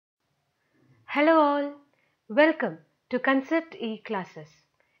Hello all, welcome to Concept E classes.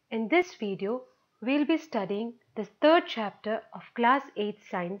 In this video, we'll be studying the third chapter of Class 8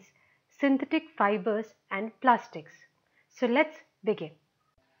 Science, Synthetic Fibers and Plastics. So let's begin.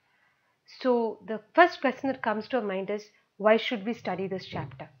 So the first question that comes to our mind is, why should we study this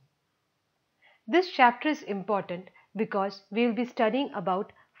chapter? This chapter is important because we will be studying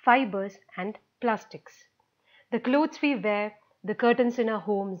about fibers and plastics. The clothes we wear, the curtains in our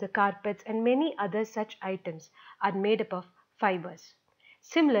homes, the carpets and many other such items are made up of fibers.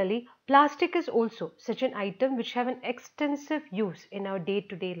 Similarly, plastic is also such an item which have an extensive use in our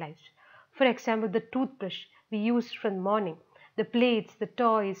day-to-day lives. For example, the toothbrush we use from morning, the plates, the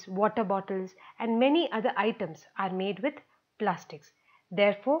toys, water bottles and many other items are made with plastics.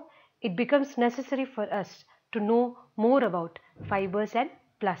 Therefore, it becomes necessary for us to know more about fibers and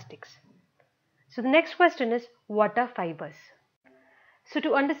plastics. So the next question is, what are fibers? So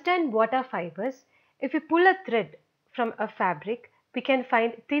to understand what are fibers, if we pull a thread from a fabric, we can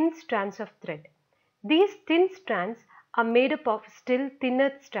find thin strands of thread. These thin strands are made up of still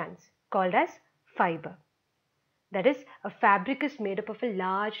thinner strands called as fiber. That is, a fabric is made up of a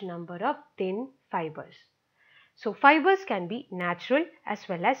large number of thin fibers. So fibers can be natural as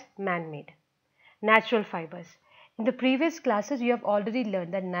well as man-made. Natural fibers. In the previous classes, you have already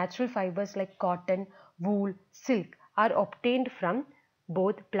learned that natural fibers like cotton, wool, silk are obtained from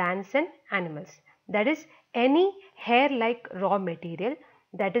both plants and animals. That is, any hair-like raw material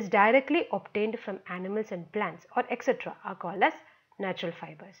that is directly obtained from animals and plants or etc. are called as natural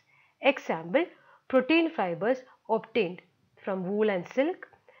fibers. Example, protein fibers obtained from wool and silk,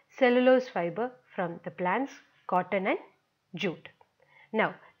 cellulose fiber from the plants, cotton and jute.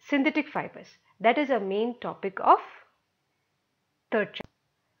 Now, synthetic fibers. That is a main topic of third chapter.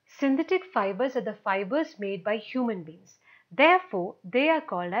 Synthetic fibers are the fibers made by human beings. Therefore, they are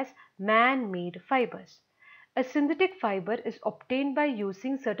called as man-made fibers. A synthetic fiber is obtained by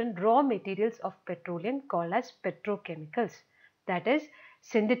using certain raw materials of petroleum called as petrochemicals. That is,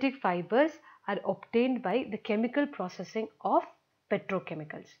 synthetic fibers are obtained by the chemical processing of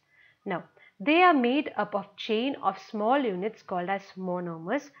petrochemicals. Now, they are made up of chain of small units called as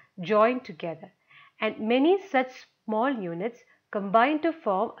monomers joined together, and many such small units combine to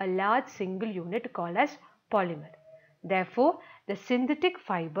form a large single unit called as polymer. Therefore, the synthetic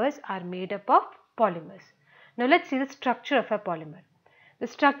fibers are made up of polymers. Now let's see the structure of a polymer. The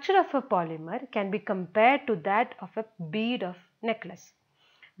structure of a polymer can be compared to that of a bead of necklace.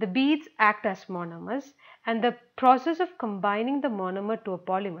 The beads act as monomers, and the process of combining the monomer to a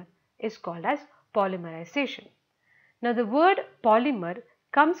polymer is called as polymerization. Now the word polymer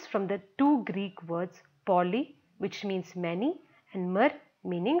comes from the two Greek words poly, which means many, and mer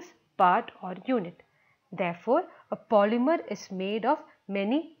meaning part or unit. Therefore, a polymer is made of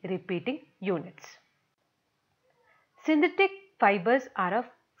many repeating units. Synthetic fibers are of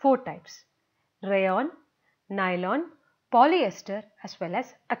four types: rayon, nylon, polyester as well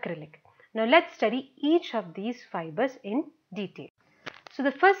as acrylic. Now let's study each of these fibers in detail. So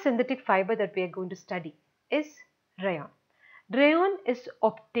the first synthetic fiber that we are going to study is rayon. Rayon is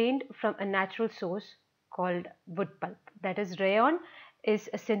obtained from a natural source called wood pulp. That is, rayon is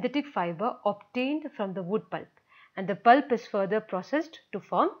a synthetic fiber obtained from the wood pulp, and the pulp is further processed to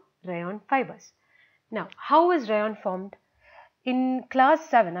form rayon fibers. Now, how is rayon formed? In class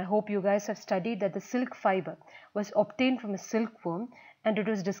 7, I hope you guys have studied that the silk fiber was obtained from a silkworm and it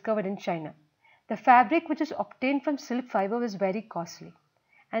was discovered in China. The fabric which is obtained from silk fiber was very costly,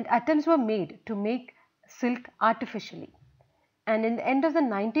 and attempts were made to make silk artificially. And in the end of the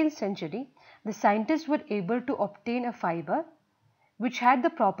 19th century, the scientists were able to obtain a fiber which had the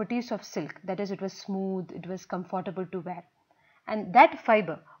properties of silk. That is, it was smooth, it was comfortable to wear. And that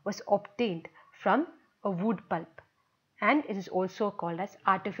fiber was obtained from a wood pulp, and it is also called as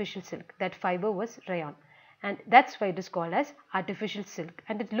artificial silk. That fiber was rayon, and that's why it is called as artificial silk,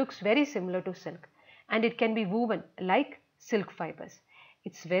 and it looks very similar to silk, and it can be woven like silk fibers.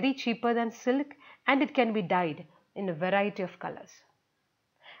 It's very cheaper than silk, and it can be dyed in a variety of colors.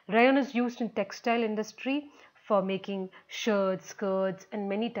 Rayon is used in textile industry for making shirts, skirts and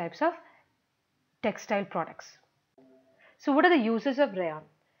many types of textile products. So what are the uses of rayon?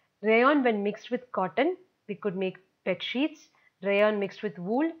 Rayon, when mixed with cotton, we could make bed sheets. Rayon mixed with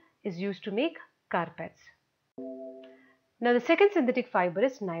wool is used to make carpets. Now the second synthetic fiber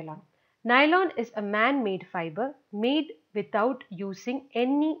is nylon. Nylon is a man-made fiber made without using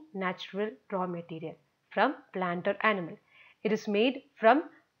any natural raw material from plant or animal. It is made from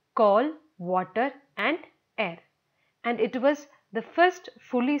coal, water and air, and it was the first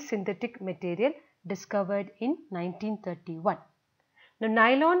fully synthetic material discovered in 1931. Now,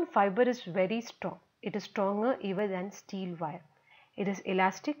 nylon fiber is very strong. It is stronger even than steel wire. It is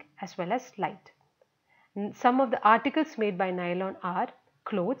elastic as well as light. Some of the articles made by nylon are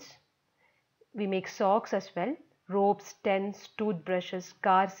clothes. We make socks as well, ropes, tents, toothbrushes,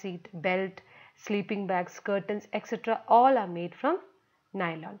 car seat, belt, sleeping bags, curtains, etc. all are made from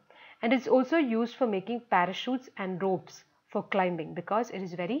nylon. And it's also used for making parachutes and ropes for climbing because it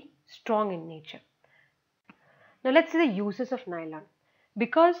is very strong in nature. Now let's see the uses of nylon.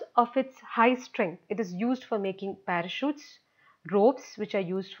 Because of its high strength, it is used for making parachutes, ropes which are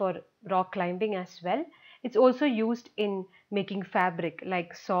used for rock climbing as well. It's also used in making fabric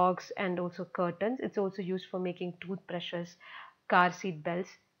like socks and also curtains. It's also used for making toothbrushes, car seat belts,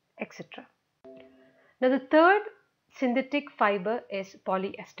 etc. Now the third synthetic fiber is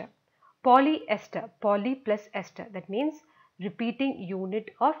polyester. Polyester, poly plus ester, that means repeating unit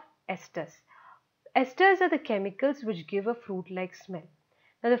of esters. Esters are the chemicals which give a fruit-like smell.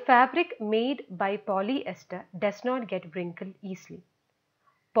 Now the fabric made by polyester does not get wrinkled easily.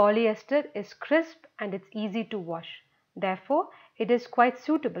 Polyester is crisp and it's easy to wash. Therefore, it is quite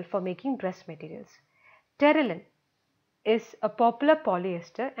suitable for making dress materials. Terylene is a popular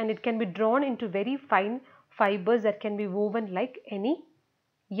polyester and it can be drawn into very fine fibers that can be woven like any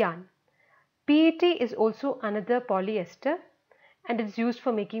yarn. PET is also another polyester and it is used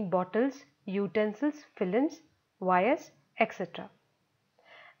for making bottles, utensils, films, wires, etc.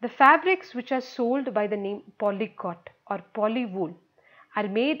 The fabrics which are sold by the name polycot or polywool are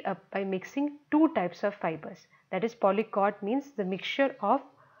made up by mixing two types of fibers. That is, polycot means the mixture of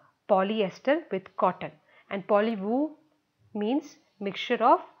polyester with cotton, and polywool means mixture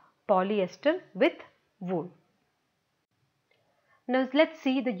of polyester with wool. Now let's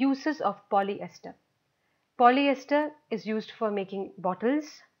see the uses of polyester. Polyester is used for making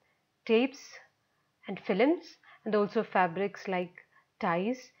bottles, tapes and films, and also fabrics like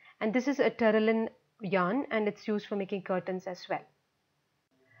ties, and this is a terylene yarn and it's used for making curtains as well.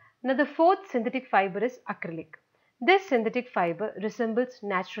 Now the fourth synthetic fiber is acrylic. This synthetic fiber resembles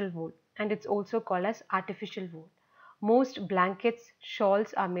natural wool and it's also called as artificial wool. Most blankets,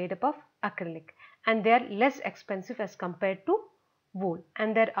 shawls are made up of acrylic and they are less expensive as compared to wool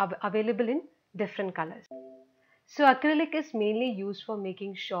and they are available in different colors. So acrylic is mainly used for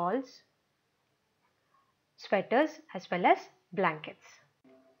making shawls, sweaters as well as blankets.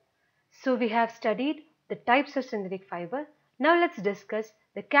 So we have studied the types of synthetic fiber. Now let's discuss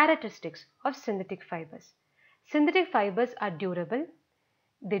the characteristics of synthetic fibers. Synthetic fibers are durable,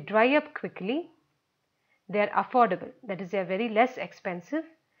 they dry up quickly, they are affordable, that is they are very less expensive,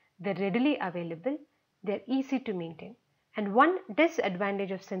 they are readily available, they are easy to maintain. And one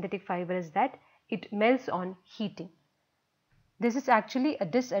disadvantage of synthetic fiber is that it melts on heating. This is actually a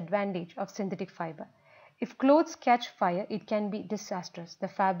disadvantage of synthetic fiber. If clothes catch fire, it can be disastrous. The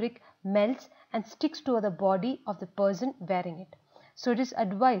fabric melts and sticks to the body of the person wearing it. So it is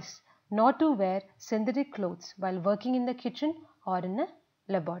advised not to wear synthetic clothes while working in the kitchen or in a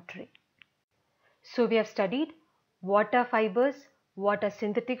laboratory. So we have studied what are fibers, what are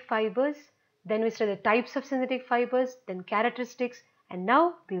synthetic fibers, then we studied the types of synthetic fibers, then characteristics, and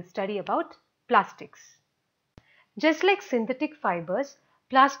now we will study about plastics. Just like synthetic fibers,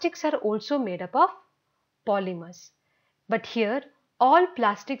 plastics are also made up of polymers. But here all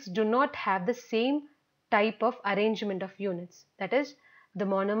plastics do not have the same type of arrangement of units. That is, the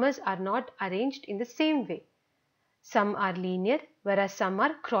monomers are not arranged in the same way. Some are linear whereas some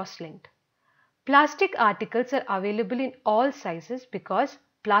are cross-linked. Plastic articles are available in all sizes because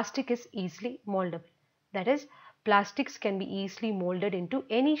plastic is easily moldable. That is, plastics can be easily molded into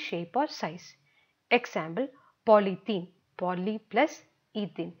any shape or size. Example, polythene, poly plus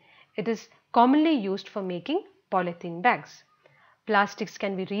ethene. It is commonly used for making polythene bags. Plastics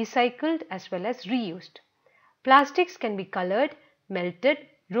can be recycled as well as reused. Plastics can be colored, melted,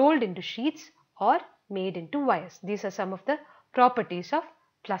 rolled into sheets or made into wires. These are some of the properties of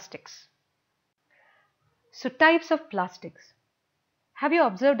plastics. So types of plastics. Have you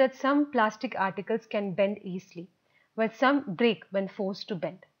observed that some plastic articles can bend easily while some break when forced to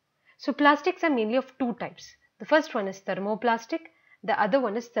bend? So plastics are mainly of two types. The first one is thermoplastic, the other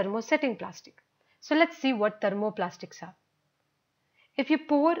one is thermosetting plastic. So let's see what thermoplastics are. If you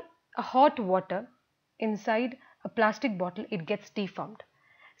pour a hot water inside a plastic bottle, it gets deformed.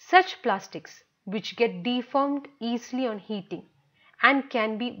 Such plastics which get deformed easily on heating and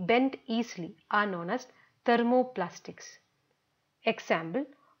can be bent easily are known as thermoplastics. Example,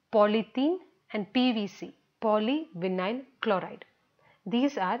 polythene and PVC, polyvinyl chloride.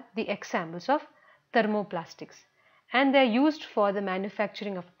 These are the examples of thermoplastics and they are used for the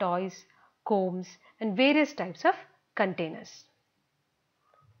manufacturing of toys, combs and various types of containers.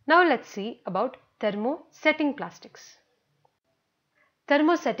 Now let's see about thermosetting plastics.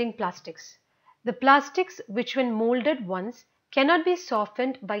 Thermosetting plastics. The plastics which when molded once cannot be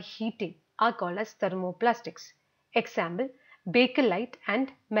softened by heating are called as thermoplastics. Example, bakelite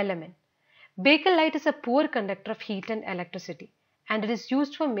and melamine. Bakelite is a poor conductor of heat and electricity, and it is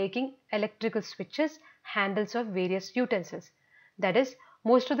used for making electrical switches, handles of various utensils. That is,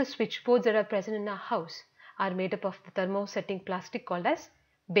 most of the switchboards that are present in our house are made up of the thermosetting plastic called as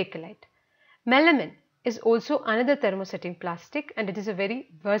bakelite. Melamine is also another thermosetting plastic, and it is a very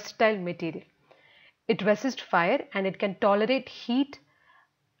versatile material. It resists fire and it can tolerate heat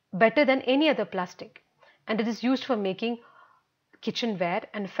better than any other plastic, and it is used for making kitchenware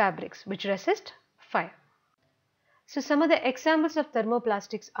and fabrics which resist fire. So some of the examples of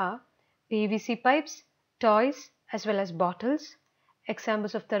thermoplastics are PVC pipes, toys as well as bottles.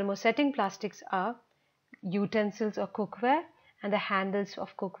 Examples of thermosetting plastics are utensils or cookware and the handles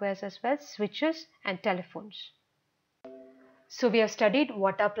of cookwares as well, switches and telephones. So we have studied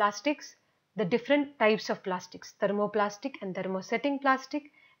what are plastics, the different types of plastics, thermoplastic and thermosetting plastic,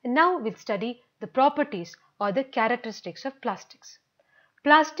 and now we'll study the properties or the characteristics of plastics.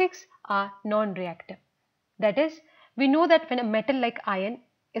 Plastics are non-reactive. That is, we know that when a metal like iron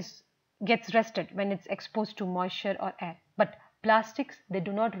gets rusted when it's exposed to moisture or air, but plastics, they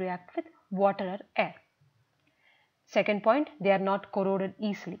do not react with water or air. Second point, they are not corroded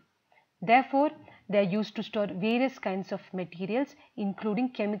easily. Therefore, they are used to store various kinds of materials including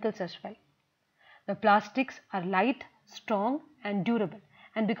chemicals as well. The plastics are light, strong and durable,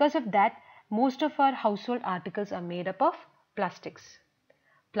 and because of that most of our household articles are made up of plastics.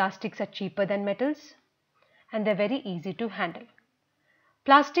 Plastics are cheaper than metals and they are very easy to handle.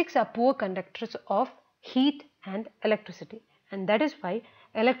 Plastics are poor conductors of heat and electricity, and that is why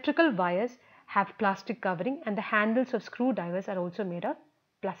electrical wires have plastic covering and the handles of screwdrivers are also made of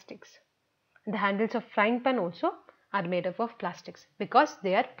plastics. The handles of frying pan also are made up of plastics because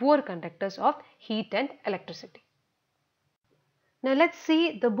they are poor conductors of heat and electricity. Now let's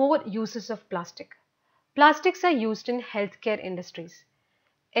see the more uses of plastic. Plastics are used in healthcare industries.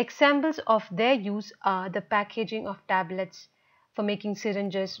 Examples of their use are the packaging of tablets for making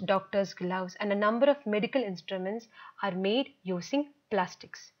syringes, doctors' gloves, and a number of medical instruments are made using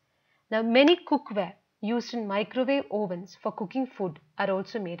plastics. Now many cookware used in microwave ovens for cooking food are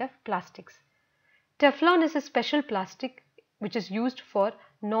also made of plastics. Teflon is a special plastic which is used for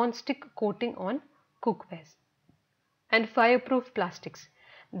non-stick coating on cookwares. And fireproof plastics,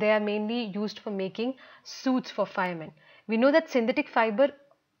 they are mainly used for making suits for firemen. We know that synthetic fiber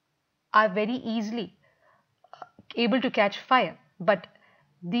are very easily able to catch fire, but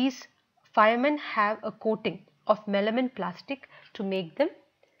these firemen have a coating of melamine plastic to make them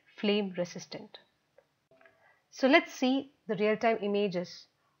flame resistant. So let's see the real-time images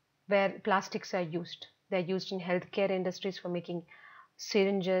where plastics are used. They are used in healthcare industries for making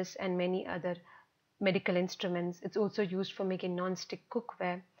syringes and many other medical instruments. It's also used for making non-stick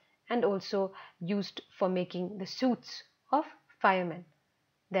cookware and also used for making the suits of firemen,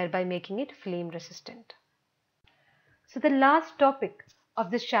 thereby making it flame resistant. So the last topic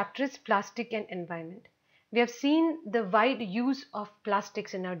of this chapter is plastic and environment. We have seen the wide use of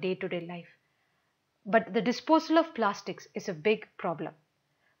plastics in our day-to-day life, but the disposal of plastics is a big problem.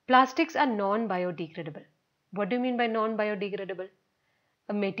 Plastics are non-biodegradable. What do you mean by non-biodegradable?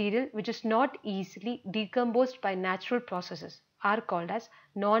 A material which is not easily decomposed by natural processes are called as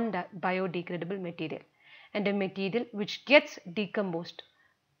non-biodegradable material, and a material which gets decomposed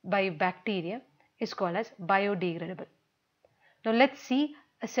by bacteria is called as biodegradable. Now let's see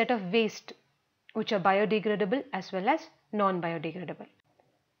a set of waste which are biodegradable as well as non-biodegradable.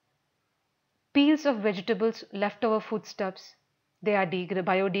 Peels of vegetables, leftover foodstuffs, they are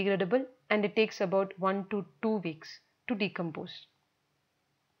biodegradable and it takes about 1 to 2 weeks to decompose.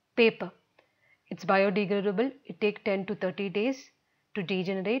 Paper, it's biodegradable, it takes 10 to 30 days to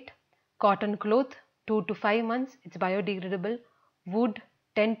degenerate. Cotton cloth, 2 to 5 months, it's biodegradable. Wood,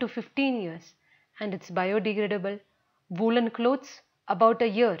 10 to 15 years and it's biodegradable. Woolen clothes, about a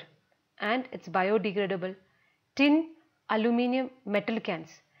year and it's biodegradable. Tin, aluminium, metal cans,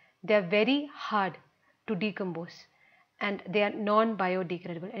 they are very hard to decompose and they are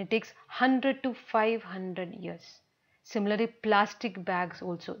non-biodegradable and it takes 100 to 500 years. Similarly, plastic bags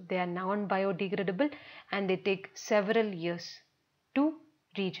also, they are non-biodegradable and they take several years to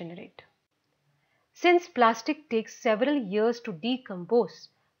regenerate. Since plastic takes several years to decompose,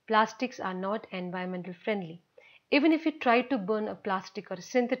 plastics are not environmental friendly. Even if you try to burn a plastic or a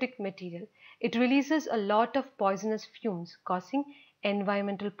synthetic material, it releases a lot of poisonous fumes causing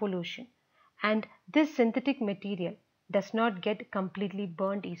environmental pollution. And this synthetic material does not get completely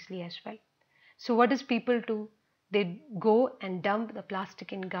burnt easily as well. So what does people do? They go and dump the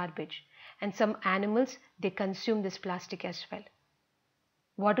plastic in garbage, and some animals, they consume this plastic as well.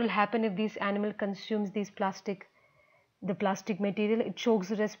 What will happen if these animal consumes the plastic material? It chokes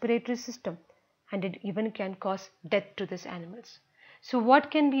the respiratory system, and it even can cause death to these animals. So what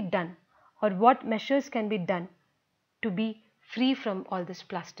can be done, or what measures can be done to be free from all this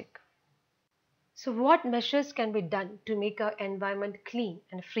plastic? So what measures can be done to make our environment clean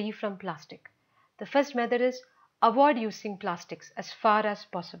and free from plastic? The first method is avoid using plastics as far as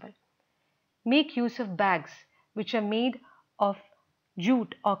possible. Make use of bags which are made of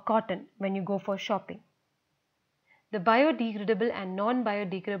jute or cotton when you go for shopping. The biodegradable and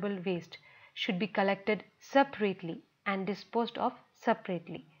non-biodegradable waste should be collected separately and disposed of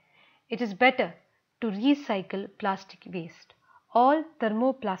separately. It is better to recycle plastic waste. All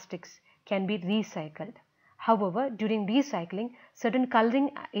thermoplastics can be recycled. However, during recycling, certain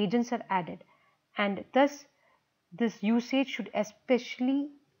coloring agents are added, and thus this usage should especially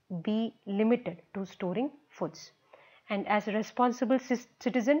be limited to storing foods. And as a responsible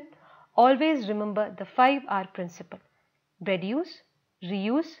citizen, always remember the 5R principle: reduce,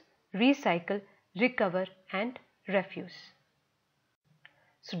 reuse, recycle, recover, and refuse.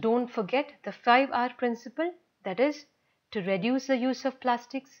 So don't forget the 5R principle, that is to reduce the use of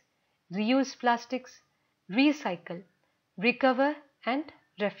plastics, reuse plastics, recycle, recover, and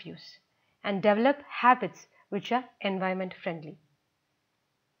refuse, and develop habits which are environment friendly.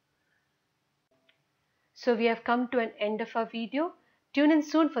 So we have come to an end of our video. Tune in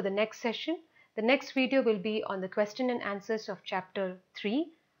soon for the next session. The next video will be on the question and answers of chapter 3,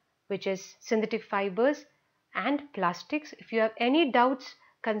 which is synthetic fibers and plastics. If you have any doubts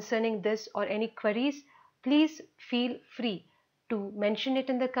concerning this or any queries, please feel free to mention it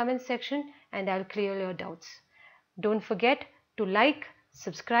in the comment section and I'll clear your doubts. Don't forget to like,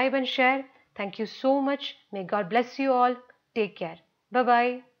 subscribe and share. Thank you so much. May God bless you all. Take care.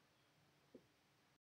 Bye-bye.